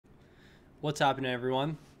What's happening,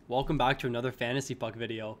 everyone? Welcome back to another Fantasy Puck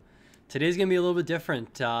video. Today's gonna be a little bit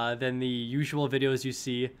different than the usual videos you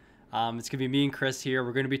see. It's gonna be me and Chris here.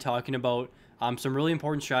 We're gonna be talking about some really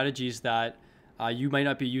important strategies that you might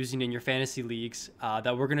not be using in your fantasy leagues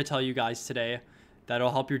that we're gonna tell you guys today that'll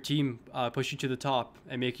help your team push you to the top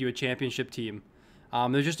and make you a championship team.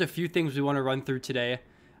 There's just a few things we want to run through today.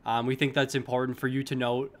 We think that's important for you to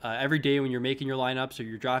note every day when you're making your lineups or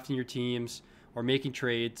you're drafting your teams or making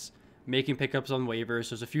trades, making pickups on waivers.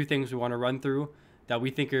 There's a few things we want to run through that we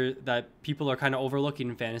think are that people are kind of overlooking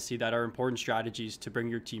in fantasy that are important strategies to bring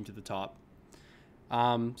your team to the top.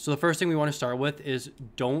 So the first thing we want to start with is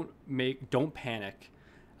don't panic.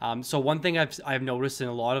 So one thing I've noticed in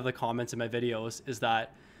a lot of the comments in my videos is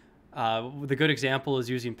that the good example is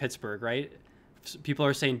using Pittsburgh, right? People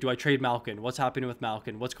are saying, do I trade Malkin? What's happening with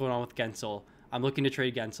Malkin? What's going on with Gensel? I'm looking to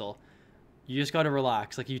trade Gensel. You just got to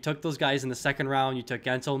relax. Like, you took those guys in the second round. You took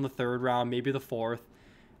Gensel in the third round, maybe the fourth.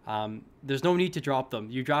 There's no need to drop them.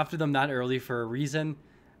 You drafted them that early for a reason.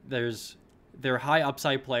 They're high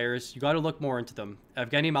upside players. You got to look more into them.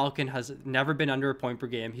 Evgeny Malkin has never been under a point per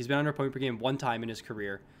game. He's been under a point per game one time in his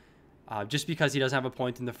career. Just because he doesn't have a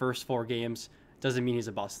point in the first 4 games doesn't mean he's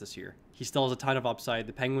a bust this year. He still has a ton of upside.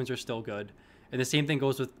 The Penguins are still good. And the same thing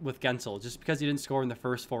goes with Gensel. Just because he didn't score in the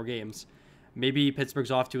first 4 games, maybe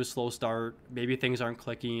Pittsburgh's off to a slow start. Maybe things aren't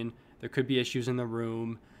clicking. There could be issues in the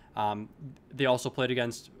room. They also played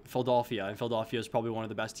against Philadelphia, and Philadelphia is probably one of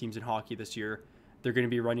the best teams in hockey this year. They're going to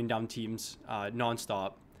be running down teams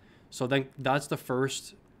nonstop. So then that's the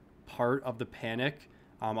first part of the panic.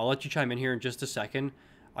 I'll let you chime in here in just a second.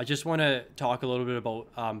 I just want to talk a little bit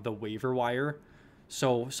about the waiver wire.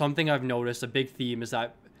 So something I've noticed, a big theme, is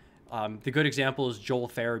that the good example is Joel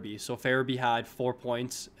Farabee. So Farabee had 4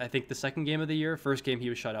 points, I think, the second game of the year. First game he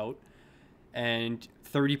was shut out, and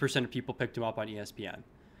 30% of people picked him up on ESPN.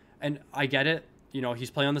 And I get it. You know, he's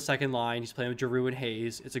playing on the second line. He's playing with Giroux and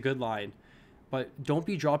Hayes. It's a good line. But don't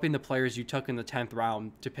be dropping the players you took in the 10th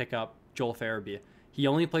round to pick up Joel Farabee. He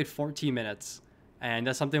only played 14 minutes, and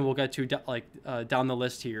that's something we'll get to down the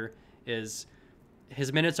list here, is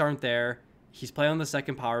his minutes aren't there. He's playing on the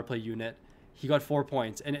second power play unit. He got 4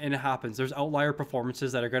 points, and it happens. There's outlier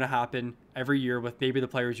performances that are going to happen every year with maybe the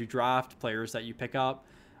players you draft, players that you pick up.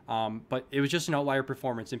 But it was just an outlier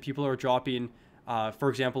performance, and people are dropping, for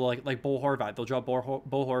example, like Bo Horvat. They'll drop Bo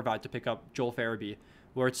Horvat to pick up Joel Farabee,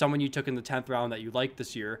 where it's someone you took in the 10th round that you liked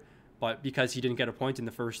this year, but because he didn't get a point in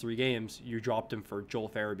the first 3 games, you dropped him for Joel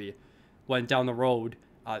Farabee. When down the road,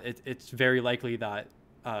 it's very likely that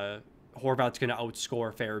Horvat's going to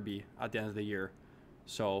outscore Farabee at the end of the year.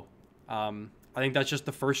 So I think that's just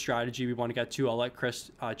the first strategy we want to get to. I'll let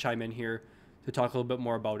Chris chime in here to talk a little bit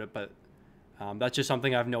more about it, but that's just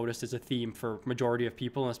something I've noticed as a theme for majority of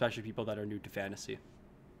people, and especially people that are new to fantasy.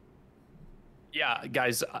 Yeah,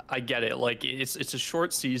 guys, I get it. Like, it's a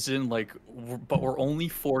short season, but we're only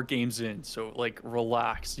 4 games in, so like,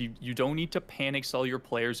 relax. You don't need to panic sell your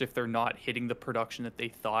players if they're not hitting the production that they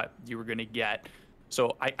thought you were gonna get.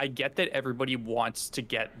 So I get that everybody wants to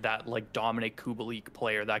get that, like, Dominic Kubalik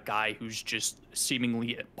player, that guy who's just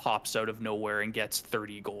seemingly pops out of nowhere and gets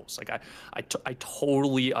 30 goals. Like, I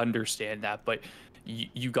totally understand that, but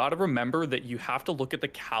you got to remember that you have to look at the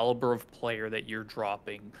caliber of player that you're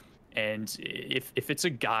dropping. And if it's a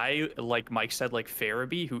guy, like Mike said, like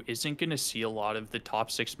Farabee, who isn't going to see a lot of the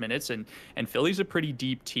top 6 minutes, and Philly's a pretty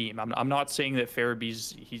deep team. I'm not saying that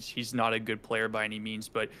Farabee's he's not a good player by any means,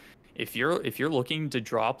 but if you're looking to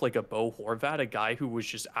drop like a Bo Horvat, a guy who was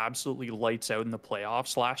just absolutely lights out in the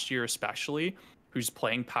playoffs last year, especially, who's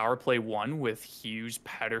playing power play 1 with Hughes,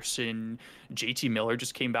 Pettersson, JT Miller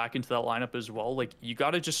just came back into that lineup as well. Like, you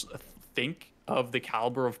got to just think of the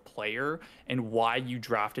caliber of player and why you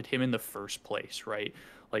drafted him in the first place, right?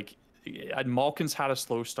 Like, Malkin's had a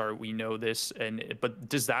slow start, we know this, but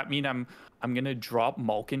does that mean I'm gonna drop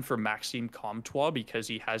Malkin for Maxime Comtois because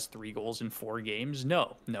he has 3 goals in 4 games?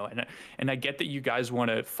 No. And I get that you guys want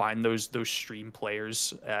to find those stream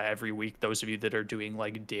players every week, those of you that are doing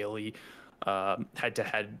like daily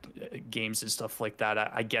head-to-head games and stuff like that.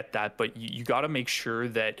 I get that, but you got to make sure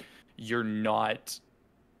that you're not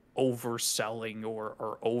overselling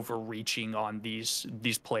or overreaching on these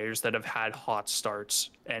players that have had hot starts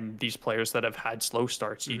and these players that have had slow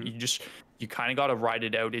starts. You kind of got to ride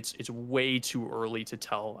it out. It's way too early to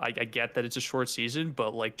tell. I get that it's a short season,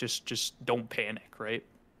 but like, just don't panic, right?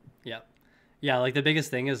 Yeah, like, the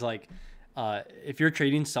biggest thing is, like, if you're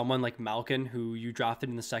trading someone like Malkin, who you drafted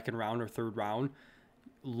in the second round or third round,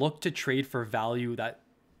 look to trade for value. That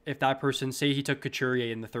if that person, say he took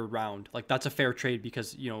Couturier in the third round, like, that's a fair trade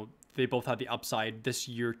because, you know, they both have the upside this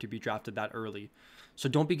year to be drafted that early. So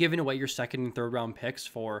don't be giving away your second and third round picks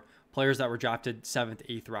for players that were drafted 7th,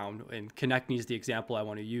 8th round. And Konechny is the example I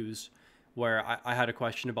want to use, where I had a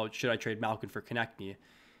question about should I trade Malkin for Konechny.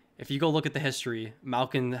 If you go look at the history,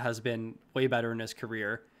 Malkin has been way better in his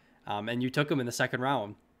career, and you took him in the second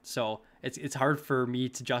round. So it's hard for me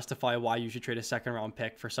to justify why you should trade a second round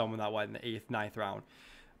pick for someone that went in the 8th, 9th round.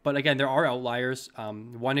 But again, there are outliers.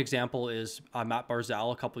 One example is Matt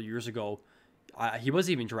Barzal a couple of years ago. He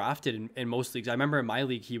wasn't even drafted in most leagues. I remember in my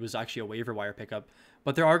league, he was actually a waiver wire pickup.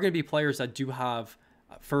 But there are going to be players that do have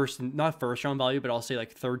not first round value, but I'll say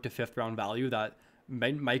like 3rd to 5th round value that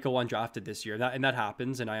might go undrafted this year. That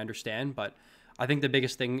happens, and I understand. But I think the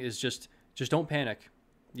biggest thing is just don't panic.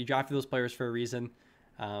 You drafted those players for a reason,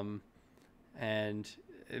 and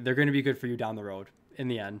they're going to be good for you down the road in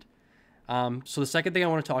the end. So the second thing I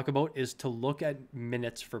want to talk about is to look at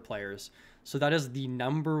minutes for players. So that is the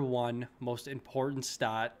number one most important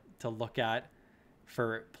stat to look at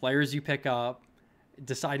for players you pick up,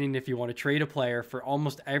 deciding if you want to trade a player for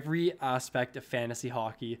almost every aspect of fantasy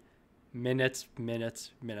hockey. Minutes,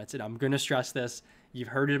 minutes, minutes. And I'm going to stress this. You've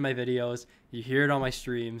heard it in my videos. You hear it on my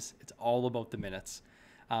streams. It's all about the minutes.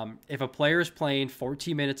 If a player is playing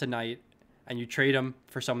 14 minutes a night and you trade him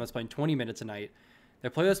for someone that's playing 20 minutes a night, the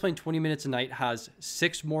player that's playing 20 minutes a night has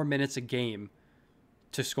 6 more minutes a game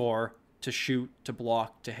to score, to shoot, to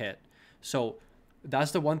block, to hit. So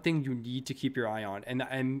that's the one thing you need to keep your eye on.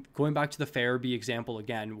 And going back to the Farabee example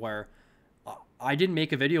again, where I didn't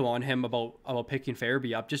make a video on him about picking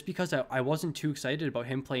Farabee up just because I wasn't too excited about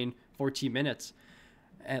him playing 14 minutes.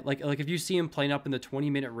 And like if you see him playing up in the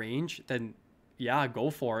 20-minute range, then yeah, go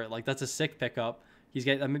for it. Like that's a sick pickup.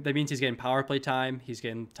 That means he's getting power play time. He's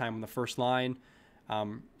getting time on the first line.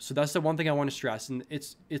 So that's the one thing I want to stress, and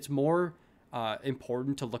it's more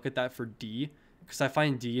important to look at that for D, because I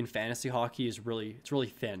find D in fantasy hockey is really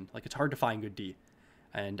thin. Like it's hard to find good D,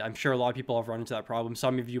 and I'm sure a lot of people have run into that problem.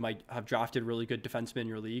 Some of you might have drafted really good defensemen in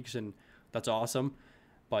your leagues, and that's awesome.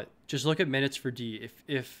 But just look at minutes for D.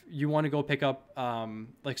 If you want to go pick up,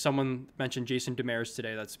 like someone mentioned Jason Demers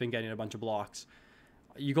today, that's been getting a bunch of blocks.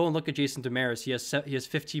 You go and look at Jason Demers. He has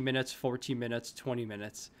 15 minutes, 14 minutes, 20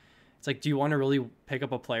 minutes. It's like, do you want to really pick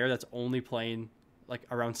up a player that's only playing like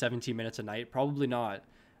around 17 minutes a night? Probably not.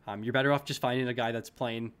 You're better off just finding a guy that's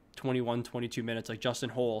playing 21, 22 minutes like Justin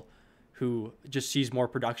Holl, who just sees more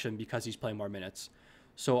production because he's playing more minutes.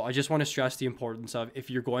 So I just want to stress the importance of, if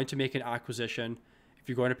you're going to make an acquisition, if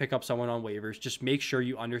you're going to pick up someone on waivers, just make sure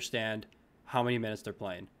you understand how many minutes they're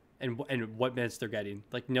playing and what minutes they're getting.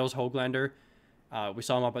 Like Nils Höglander, we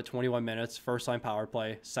saw him up at 21 minutes, first line power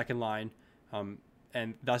play, second line.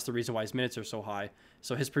 And that's the reason why his minutes are so high.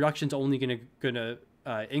 So his production's only gonna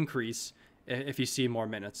increase if you see more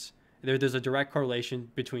minutes. There's a direct correlation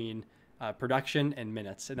between production and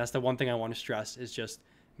minutes, and that's the one thing I want to stress is just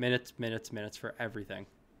minutes, minutes, minutes for everything.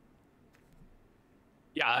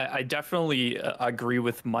 Yeah, I definitely agree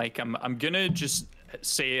with Mike. I'm gonna just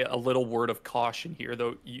say a little word of caution here,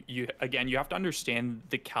 though. You again, you have to understand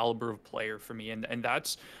the caliber of player for me, and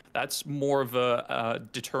that's more of a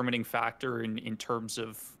determining factor in terms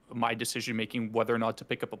of my decision making whether or not to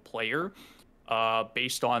pick up a player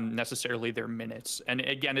based on necessarily their minutes. And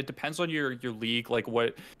again, it depends on your league, like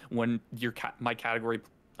when my category.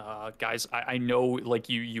 Guys, I know like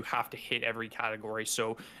you have to hit every category.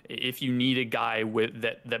 So if you need a guy with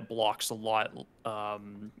that blocks a lot,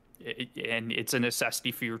 and it's a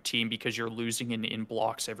necessity for your team because you're losing in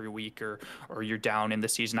blocks every week or you're down in the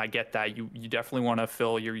season, I get that. You definitely want to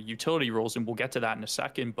fill your utility roles, and we'll get to that in a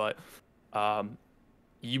second. But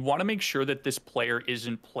you want to make sure that this player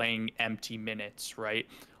isn't playing empty minutes, right?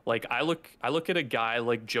 Like I look at a guy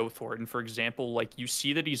like Joe Thornton, for example. Like you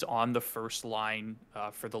see that he's on the first line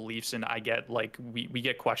for the Leafs, and I get like we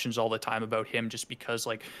get questions all the time about him just because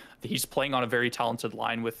like he's playing on a very talented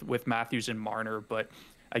line with Matthews and Marner. But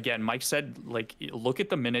again, Mike said like look at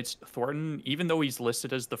the minutes. Thornton, even though he's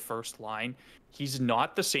listed as the first line, he's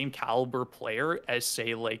not the same caliber player as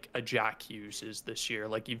say like a Jack Hughes is this year.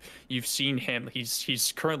 Like you've seen him.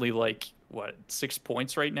 He's currently like, what, 6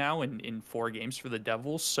 points right now in 4 games for the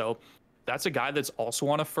Devils. So that's a guy that's also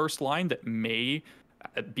on a first line that may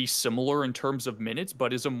be similar in terms of minutes,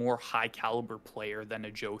 but is a more high caliber player than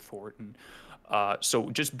a Joe Thornton. So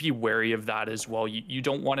just be wary of that as well. You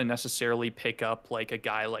don't want to necessarily pick up like a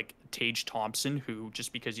guy like Tage Thompson, who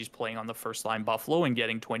just because he's playing on the first line Buffalo and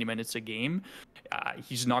getting 20 minutes a game,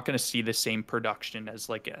 he's not going to see the same production as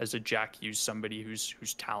a Jack Hughes, somebody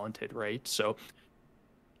who's talented, right? So.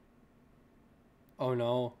 Oh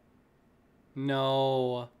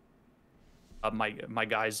no. My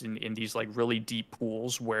guys in these like really deep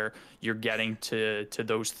pools where you're getting to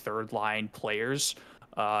those third line players.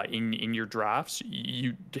 in your drafts,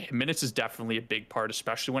 minutes is definitely a big part,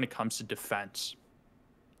 especially when it comes to defense.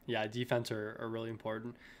 Yeah, defense are really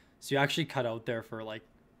important. So you actually cut out there for like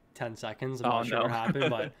 10 seconds. I'm Oh not sure what no. happened,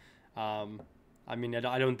 but I mean,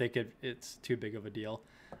 I don't think it's too big of a deal.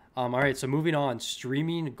 All right, so moving on,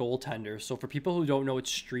 streaming goaltenders. So for people who don't know what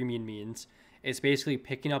streaming means, it's basically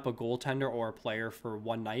picking up a goaltender or a player for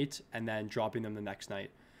one night and then dropping them the next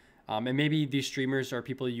night. And maybe these streamers are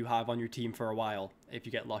people you have on your team for a while if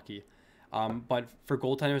you get lucky. But for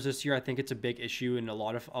goaltenders this year, I think it's a big issue in a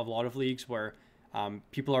lot of leagues where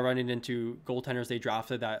people are running into goaltenders they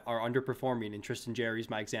drafted that are underperforming. And Tristan Jarry's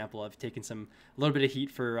my example. I've taken a little bit of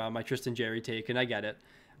heat for my Tristan Jarry take, and I get it.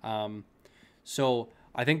 So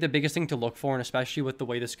I think the biggest thing to look for, and especially with the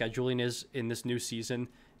way the scheduling is in this new season,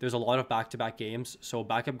 there's a lot of back-to-back games. So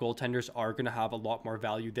backup goaltenders are going to have a lot more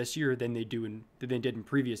value this year than they did in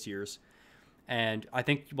previous years. And I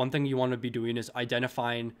think one thing you want to be doing is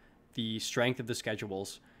identifying the strength of the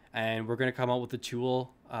schedules. And we're going to come out with a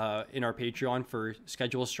tool in our Patreon for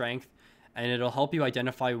schedule strength, and it'll help you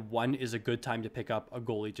identify when is a good time to pick up a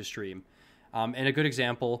goalie to stream. And a good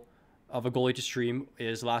example of a goalie to stream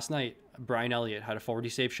is last night. Brian Elliott had a 40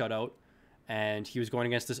 save shutout, and he was going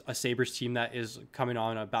against a Sabres team that is coming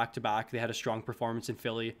on a back-to-back. They had a strong performance in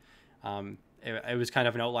Philly. It was kind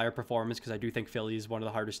of an outlier performance because I do think Philly is one of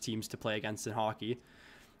the hardest teams to play against in hockey.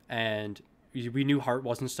 And we knew Hart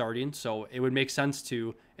wasn't starting, so it would make sense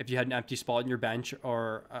to, if you had an empty spot in your bench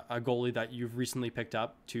or a goalie that you've recently picked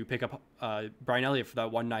up, to pick up Brian Elliott for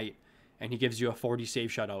that one night, and he gives you a 40 save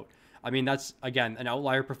shutout. I mean, that's, again, an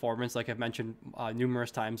outlier performance, like I've mentioned numerous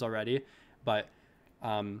times already, but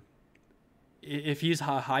if he's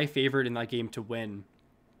a high favorite in that game to win,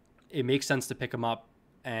 it makes sense to pick him up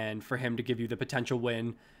and for him to give you the potential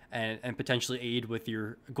win and potentially aid with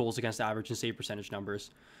your goals against average and save percentage numbers.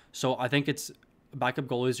 So I think backup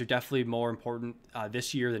goalies are definitely more important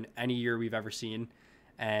this year than any year we've ever seen,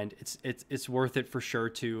 and it's worth it for sure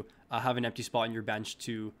to have an empty spot in your bench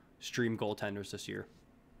to stream goaltenders this year.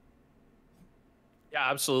 Yeah,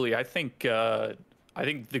 absolutely. I think the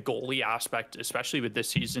goalie aspect, especially with this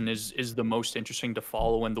season, is the most interesting to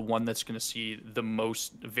follow and the one that's going to see the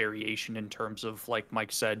most variation in terms of, like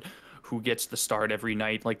Mike said, who gets the start every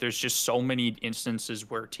night. Like, there's just so many instances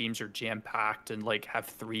where teams are jam-packed and like have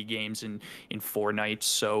 3 games in 4 nights.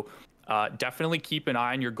 So definitely keep an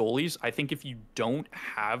eye on your goalies. I think if you don't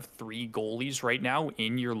have 3 goalies right now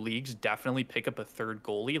in your leagues, definitely pick up a third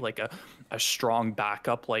goalie, like a strong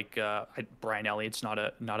backup. Like Brian Elliott's not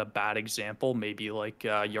a bad example. Maybe like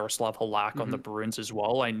Yaroslav Halak on the Bruins as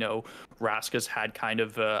well. I know Raska's had kind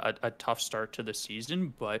of a tough start to the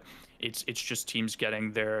season, but it's just teams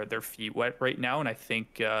getting their feet wet right now, and I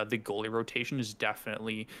think the goalie rotation is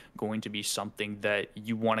definitely going to be something that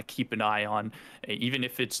you want to keep an eye on, even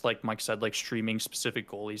if it's like Mike said, like streaming specific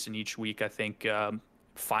goalies in each week. I think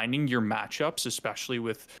finding your matchups, especially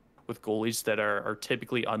with goalies that are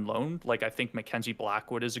typically unloaned. Like, I think Mackenzie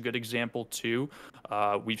Blackwood is a good example too.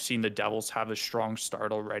 We've seen the Devils have a strong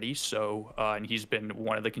start already, so and he's been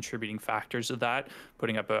one of the contributing factors of that,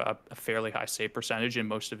 putting up a fairly high save percentage in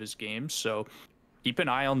most of his games. So keep an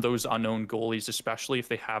eye on those unknown goalies, especially if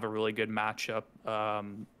they have a really good matchup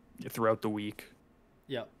throughout the week.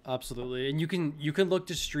 Yeah, absolutely. And you can look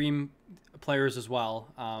to stream players as well,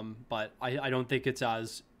 but I don't think it's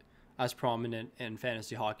as prominent in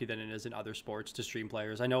fantasy hockey than it is in other sports to stream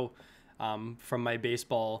players. I know from my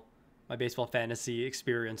baseball fantasy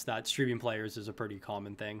experience that streaming players is a pretty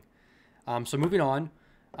common thing. So moving on,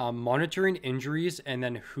 monitoring injuries and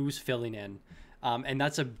then who's filling in. And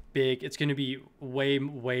that's it's going to be way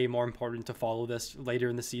more important to follow this later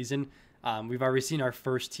in the season. We've already seen our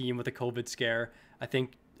first team with a COVID scare. I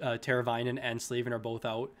think Teravainen and Slavin are both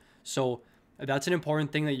out. So that's an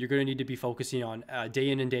important thing that you're going to need to be focusing on day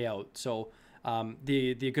in and day out. So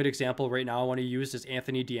the good example right now I want to use is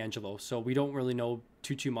Anthony DeAngelo. So we don't really know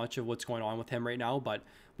too much of what's going on with him right now, but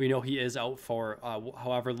we know he is out for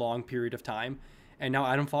however long period of time. And now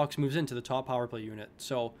Adam Fox moves into the top power play unit.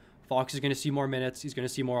 So Fox is going to see more minutes. He's going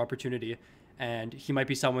to see more opportunity. And he might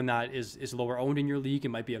be someone that is lower owned in your league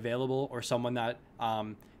and might be available, or someone that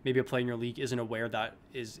maybe a player in your league isn't aware that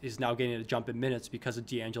is now getting a jump in minutes because of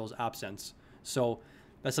DeAngelo's absence. So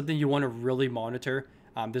that's something you want to really monitor.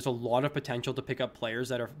 There's a lot of potential to pick up players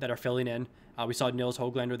that are filling in. We saw Nils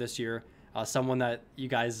Höglander this year. Someone that you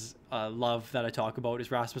guys love that I talk about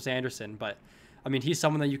is Rasmus Andersson. But, I mean, he's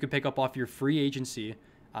someone that you could pick up off your free agency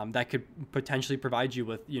that could potentially provide you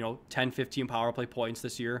with, 10, 15 power play points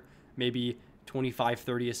this year, maybe 25,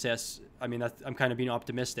 30 assists. I mean, I'm kind of being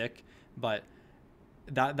optimistic, but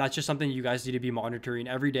that's just something you guys need to be monitoring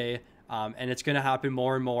every day. And it's going to happen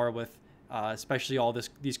more and more with especially all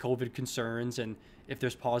these COVID concerns, and if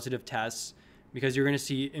there's positive tests, because you're going to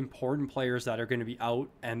see important players that are going to be out,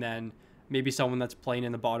 and then maybe someone that's playing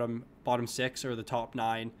in the bottom 6 or the top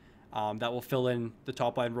 9 that will fill in the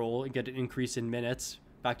top line role and get an increase in minutes.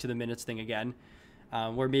 Back to the minutes thing again,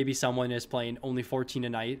 where maybe someone is playing only 14 a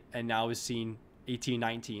night and now is seeing 18,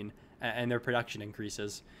 19, and their production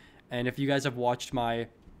increases. And if you guys have watched my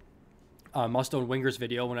Must-Own Wingers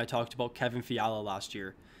video when I talked about Kevin Fiala last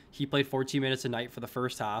year, he played 14 minutes a night for the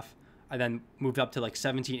first half, and then moved up to like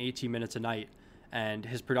 17, 18 minutes a night, and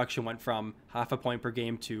his production went from half a point per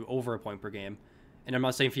game to over a point per game. And I'm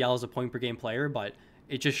not saying Fiala's a point per game player, but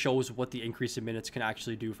it just shows what the increase in minutes can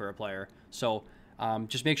actually do for a player. So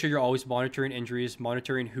just make sure you're always monitoring injuries,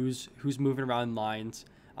 monitoring who's moving around lines.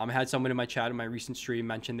 I had someone in my chat in my recent stream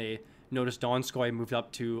mention they noticed Donskoy moved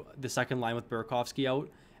up to the second line with Burakovsky out,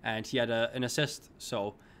 and he had an assist.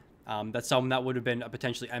 So that's someone that would have been a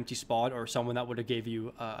potentially empty spot, or someone that would have gave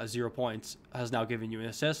you 0 points has now given you an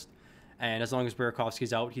assist. And as long as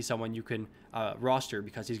Burakovsky's out, he's someone you can roster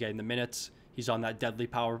because he's getting the minutes. He's on that deadly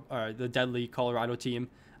Colorado team,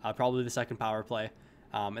 probably the second power play.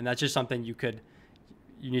 And that's just something you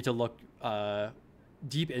need to look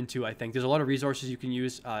deep into. I think there's a lot of resources you can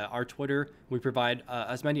use. Our Twitter, we provide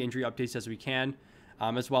as many injury updates as we can,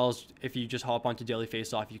 as well as if you just hop onto Daily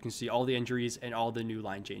Faceoff, you can see all the injuries and all the new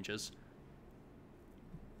line changes.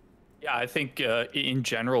 Yeah, I think in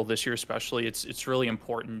general this year especially, it's really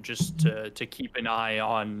important just to keep an eye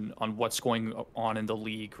on what's going on in the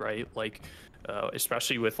league, right? Like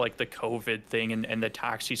especially with like the COVID thing and the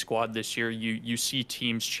taxi squad this year, you see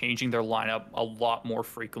teams changing their lineup a lot more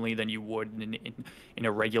frequently than you would in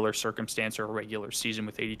a regular circumstance or a regular season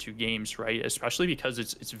with 82 games, right? Especially because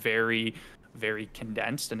it's very, very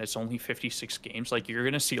condensed and it's only 56 games. Like you're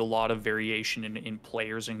going to see a lot of variation in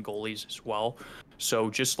players and goalies as well.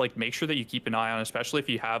 So just like make sure that you keep an eye on, especially if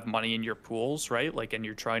you have money in your pools, right? Like, and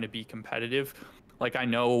you're trying to be competitive. Like I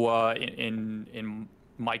know in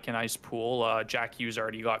Mike and I's pool, Jack Hughes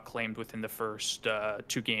already got claimed within the first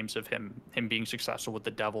 2 games of him being successful with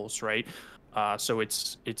the Devils, right? So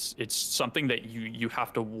it's something that you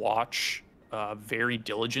have to watch very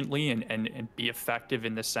diligently and be effective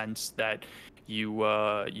in the sense that you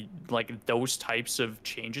like those types of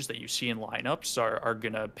changes that you see in lineups are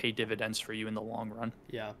gonna pay dividends for you in the long run.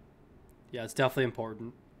 Yeah, it's definitely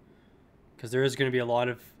important because there is going to be a lot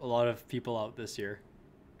of people out this year,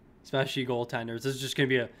 especially goaltenders. This is just going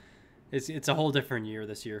to be it's a whole different year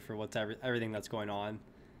this year for everything that's going on.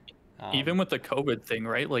 Even with the COVID thing,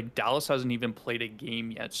 right? Like Dallas hasn't even played a game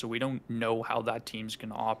yet, so we don't know how that team's going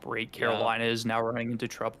to operate. Carolina is now running into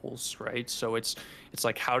troubles, right? So it's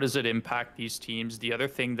like, how does it impact these teams? The other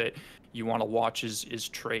thing that you want to watch is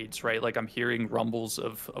trades, right? Like I'm hearing rumbles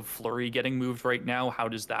of Fleury getting moved right now. How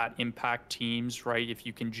does that impact teams, right? If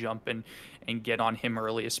you can jump and get on him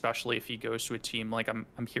early, especially if he goes to a team like I'm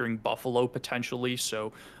hearing Buffalo potentially,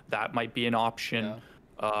 so that might be an option. Yeah.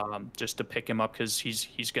 Just to pick him up because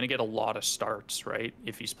he's going to get a lot of starts, right?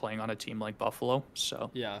 If he's playing on a team like Buffalo.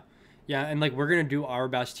 So yeah, and like we're gonna do our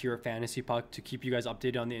best here at Fantasy Puck to keep you guys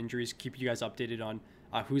updated on the injuries, keep you guys updated on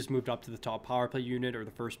who's moved up to the top power play unit or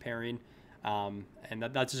the first pairing, and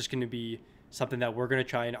that's just going to be something that we're going to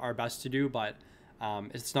try our best to do. But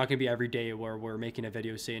it's not going to be every day where we're making a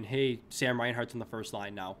video saying, "Hey, Sam Reinhart's on the first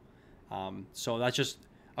line now." So that's just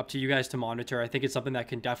up to you guys to monitor. I think it's something that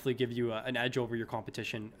can definitely give you an edge over your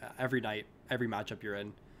competition every night, every matchup you're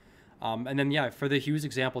in. And then, for the Hughes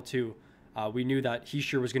example too, we knew that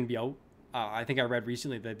Hischier was going to be out. I think I read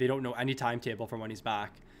recently that they don't know any timetable for when he's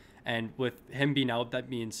back. And with him being out, that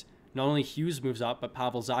means not only Hughes moves up, but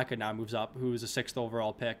Pavel Zacha now moves up, who is a 6th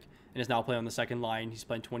overall pick and is now playing on the second line. He's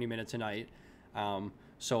playing 20 minutes a night.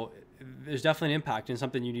 So there's definitely an impact and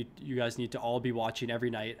something you guys need to all be watching every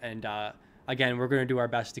night. And again, we're going to do our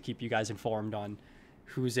best to keep you guys informed on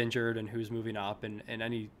who's injured and who's moving up and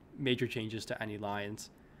any major changes to any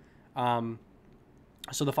lines.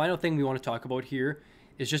 So the final thing we want to talk about here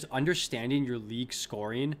is just understanding your league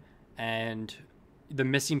scoring and the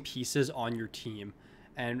missing pieces on your team.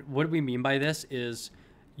 And what we mean by this is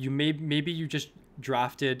maybe you just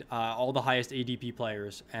drafted all the highest ADP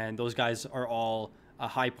players, and those guys are all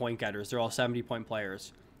high point getters. They're all 70-point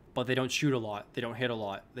players, but they don't shoot a lot, they don't hit a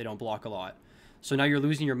lot, they don't block a lot. So now you're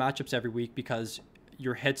losing your matchups every week because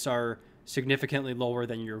your hits are significantly lower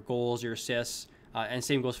than your goals, your assists, and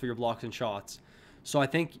same goes for your blocks and shots. So I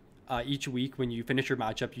think each week when you finish your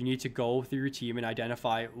matchup, you need to go through your team and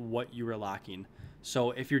identify what you were lacking.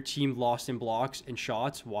 So if your team lost in blocks and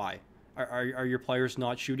shots, why? Are your players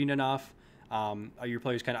not shooting enough? Are your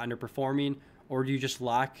players kind of underperforming? or do you just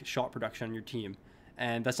lack shot production on your team?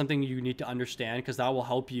 And that's something you need to understand, because that will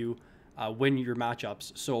help you win your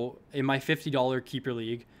matchups. So in my $50 keeper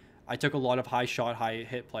league, I took a lot of high shot, high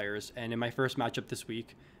hit players, and in my first matchup this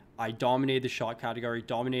week, I dominated the shot category,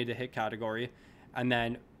 dominated the hit category, and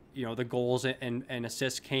then the goals and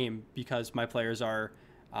assists came because my players are,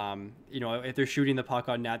 if they're shooting the puck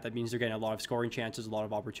on net, that means they're getting a lot of scoring chances, a lot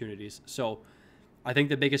of opportunities. So I think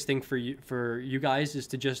the biggest thing for you guys is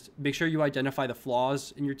to just make sure you identify the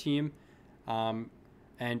flaws in your team.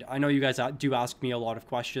 And I know you guys do ask me a lot of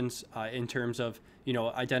questions in terms of,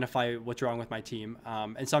 identify what's wrong with my team.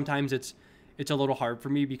 And sometimes it's a little hard for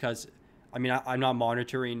me because, I'm not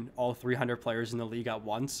monitoring all 300 players in the league at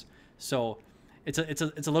once. So it's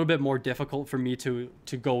a little bit more difficult for me to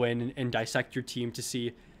go in and dissect your team to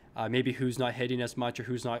see maybe who's not hitting as much or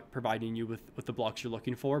who's not providing you with the blocks you're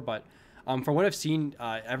looking for. But from what I've seen,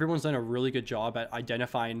 everyone's done a really good job at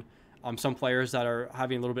identifying some players that are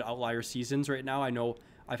having a little bit outlier seasons right now. I know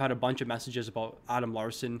I've had a bunch of messages about Adam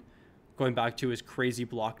Larsson going back to his crazy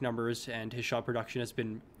block numbers, and his shot production has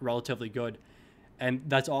been relatively good. And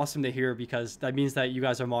that's awesome to hear, because that means that you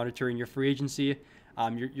guys are monitoring your free agency.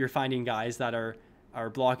 You're finding guys that are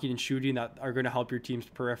blocking and shooting that are going to help your team's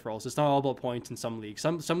peripherals. It's not all about points in some leagues.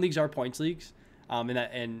 Some leagues are points leagues,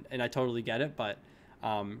 and I totally get it. But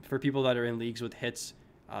for people that are in leagues with hits,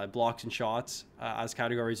 blocks, and shots as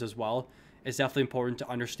categories as well, it's definitely important to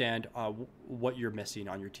understand what you're missing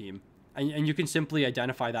on your team. And you can simply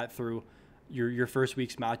identify that through your first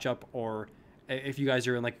week's matchup, or if you guys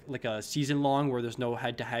are in like a season long where there's no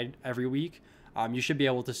head-to-head every week, you should be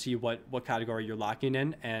able to see what category you're lacking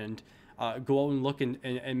in, and go out and look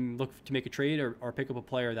and look to make a trade or pick up a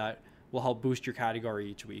player that will help boost your category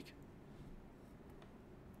each week.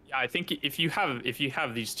 Yeah, I think if you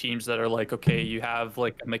have these teams that are like, okay, you have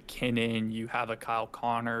like a McKinnon, you have a Kyle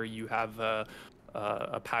Connor, you have a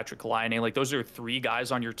Patrick Laine, like those are 3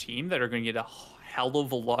 guys on your team that are going to get a hell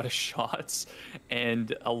of a lot of shots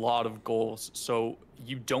and a lot of goals. So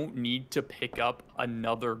you don't need to pick up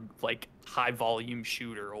another like high volume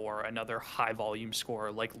shooter or another high volume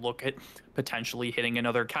scorer. Like, look at potentially hitting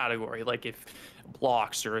another category, like if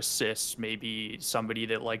blocks or assists, maybe somebody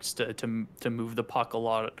that likes to move the puck a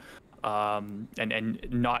lot, and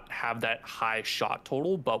not have that high shot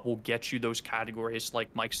total, but will get you those categories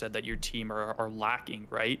like Mike said that your team are lacking,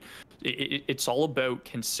 right? It's all about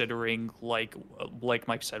considering, like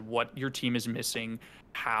Mike said, what your team is missing,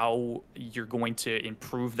 how you're going to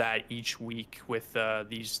improve that each week with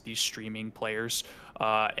these streaming players,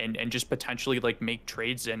 and just potentially like make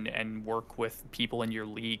trades and work with people in your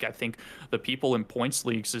league. I think the people in points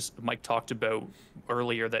leagues, as Mike talked about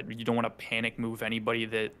earlier, that you don't want to panic move anybody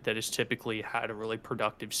that has typically had a really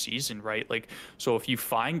productive season, right? Like, so if you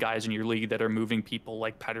find guys in your league that are moving people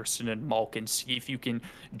like Pettersson and Malkin, see if you can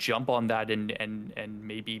jump on that and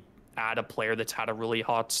maybe add a player that's had a really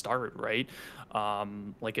hot start, right?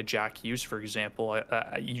 Like a Jack Hughes, for example.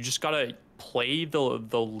 You just gotta play the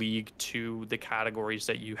league to the categories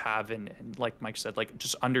that you have, and like Mike said, like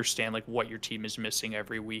just understand like what your team is missing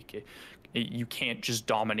every week. You can't just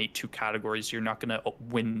dominate 2 categories. You're not gonna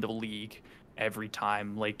win the league every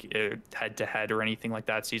time, like head to head or anything like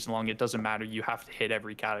that season long. It doesn't matter. You have to hit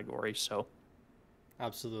every category. So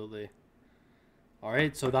absolutely. All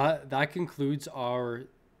right, so that concludes our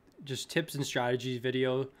just tips and strategies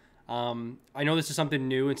video. I know this is something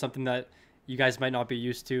new and something that you guys might not be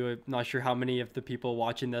used to. I'm not sure how many of the people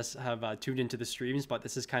watching this have tuned into the streams, but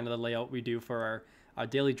this is kind of the layout we do for our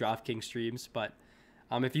daily DraftKings streams. But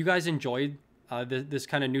if you guys enjoyed this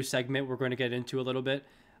kind of new segment we're going to get into a little bit,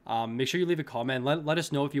 make sure you leave a comment. Let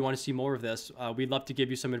us know if you want to see more of this. We'd love to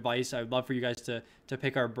give you some advice. I'd love for you guys to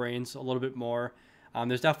pick our brains a little bit more.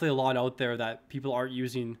 There's definitely a lot out there that people aren't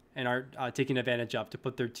using and aren't taking advantage of to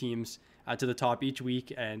put their teams to the top each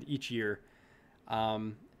week and each year.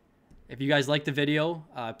 If you guys like the video,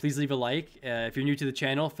 please leave a like. If you're new to the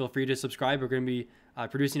channel, feel free to subscribe. We're going to be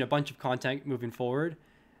producing a bunch of content moving forward.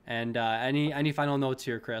 And any final notes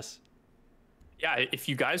here, Chris? Yeah, if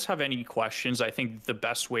you guys have any questions, I think the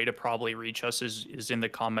best way to probably reach us is in the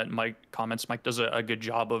comments. Mike does a good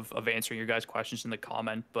job of answering your guys' questions in the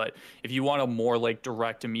comment. But if you want a more like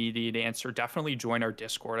direct, immediate answer, definitely join our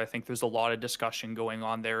Discord. I think there's a lot of discussion going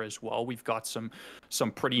on there as well. We've got some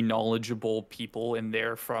pretty knowledgeable people in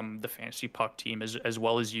there from the Fantasy Puck team as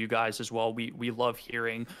well as you guys as well. We love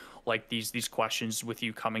hearing like these questions with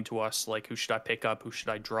you coming to us, like who should I pick up, who should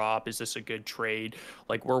I drop, is this a good trade?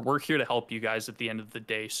 Like we're here to help you guys at the end of the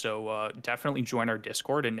day. So definitely join our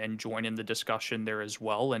Discord and join in the discussion there as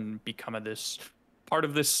well, and become this part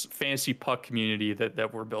of this Fantasy Puck community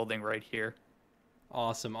that we're building right here.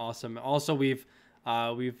 Awesome, awesome. Also, we've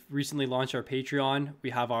recently launched our Patreon. We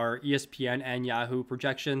have our ESPN and Yahoo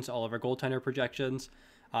projections, all of our goaltender projections,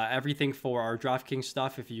 everything for our DraftKings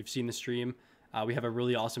stuff. If you've seen the stream, we have a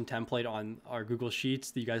really awesome template on our Google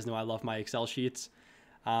Sheets. You guys know I love my Excel sheets.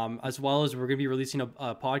 As well as we're going to be releasing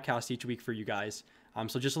a podcast each week for you guys.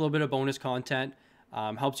 So just a little bit of bonus content,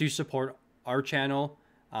 helps you support our channel,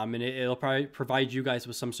 and it'll probably provide you guys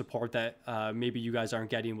with some support that maybe you guys aren't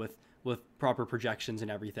getting with proper projections and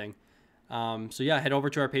everything. So yeah, head over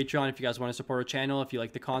to our Patreon if you guys want to support our channel, if you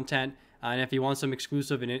like the content, and if you want some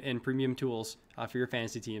exclusive and premium tools for your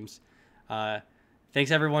fantasy teams.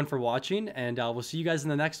 Thanks everyone for watching, and we'll see you guys in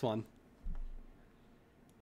the next one.